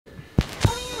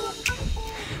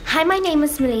Hi, my name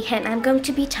is Malika and I'm going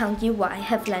to be telling you what I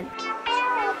have learned.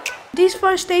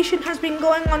 Deforestation has been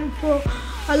going on for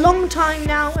a long time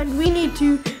now and we need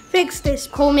to fix this.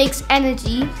 Coal makes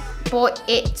energy, but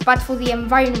it's bad for the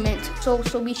environment, so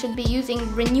we should be using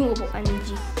renewable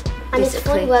energy. And it's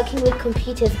fun working with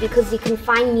computers because you can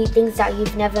find new things that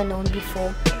you've never known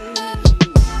before.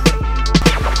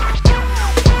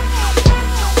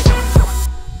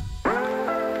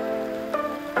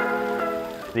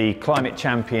 The Climate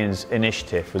Champions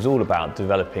initiative was all about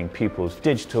developing pupils'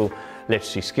 digital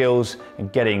literacy skills and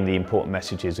getting the important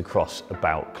messages across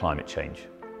about climate change.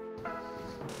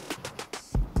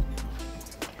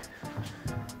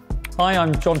 Hi,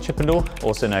 I'm John Chippendall,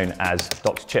 also known as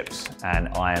Dr. Chips, and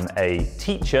I am a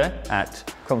teacher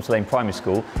at Cromswell Lane Primary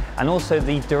School and also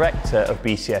the director of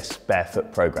BCS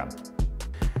Barefoot programme.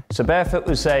 So Barefoot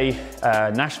was a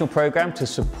national programme to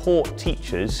support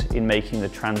teachers in making the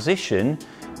transition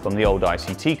from the old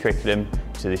ICT curriculum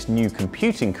to this new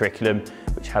computing curriculum,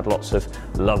 which had lots of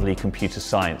lovely computer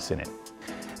science in it.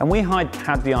 And we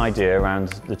had the idea around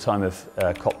the time of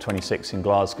COP26 in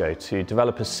Glasgow to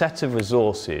develop a set of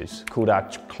resources called our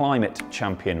Climate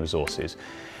Champion resources,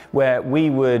 where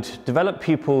we would develop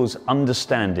pupils'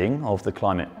 understanding of the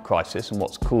climate crisis and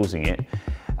what's causing it,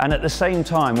 and at the same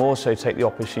time also take the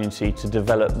opportunity to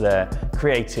develop their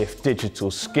creative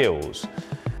digital skills.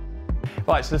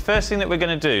 Right, so the first thing that we're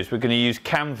going to do is we're going to use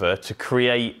Canva to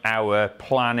create our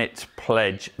Planet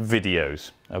Pledge videos,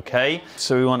 okay?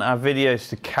 So we want our videos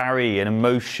to carry an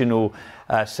emotional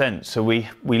sense. So we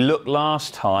looked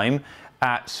last time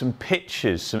at some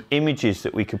pictures, some images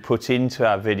that we could put into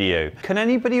our video. Can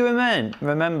anybody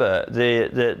remember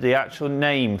the actual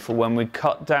name for when we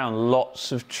cut down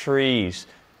lots of trees?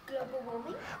 Global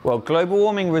warming? Well, global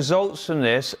warming results from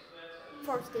this.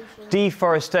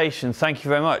 Deforestation, thank you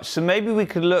very much. So maybe we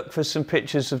could look for some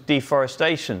pictures of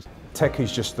deforestation. Tech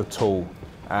is just a tool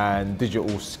and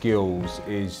digital skills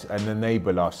is an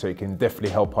enabler, so it can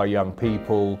definitely help our young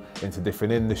people into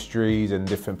different industries and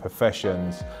different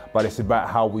professions, but it's about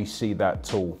how we see that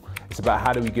tool. It's about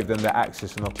how do we give them the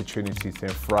access and opportunity to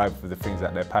thrive with the things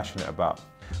that they're passionate about.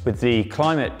 With the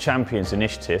Climate Champions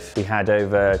initiative, we had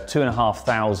over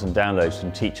 2,500 downloads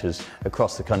from teachers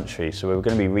across the country, so we were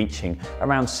going to be reaching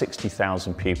around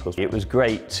 60,000 pupils. It was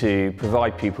great to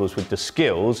provide pupils with the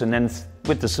skills and then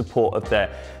with the support of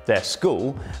their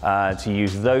school to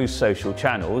use those social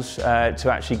channels to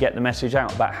actually get the message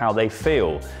out about how they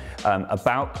feel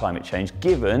about climate change,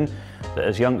 given that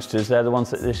as youngsters they're the ones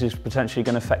that this is potentially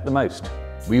going to affect the most.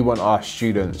 We want our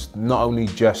students not only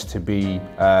just to be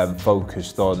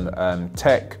focused on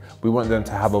tech, we want them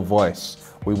to have a voice.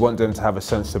 We want them to have a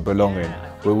sense of belonging.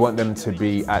 We want them to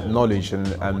be acknowledged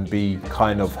and be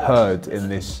kind of heard in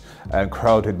this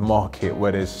crowded market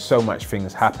where there's so much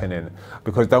things happening.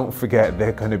 Because don't forget,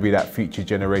 they're going to be that future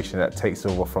generation that takes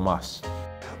over from us.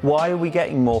 Why are we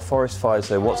getting more forest fires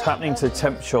though? What's happening to the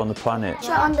temperature on the planet? The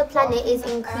temperature on the planet is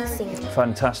increasing.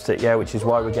 Fantastic, yeah, which is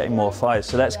why we're getting more fires.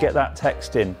 So let's get that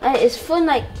text in. It's fun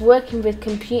working with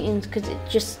computing because it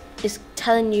just is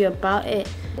telling you about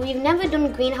it. We've never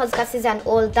done greenhouse gases and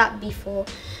all that before,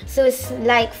 so it's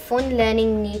fun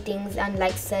learning new things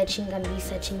and searching and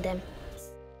researching them.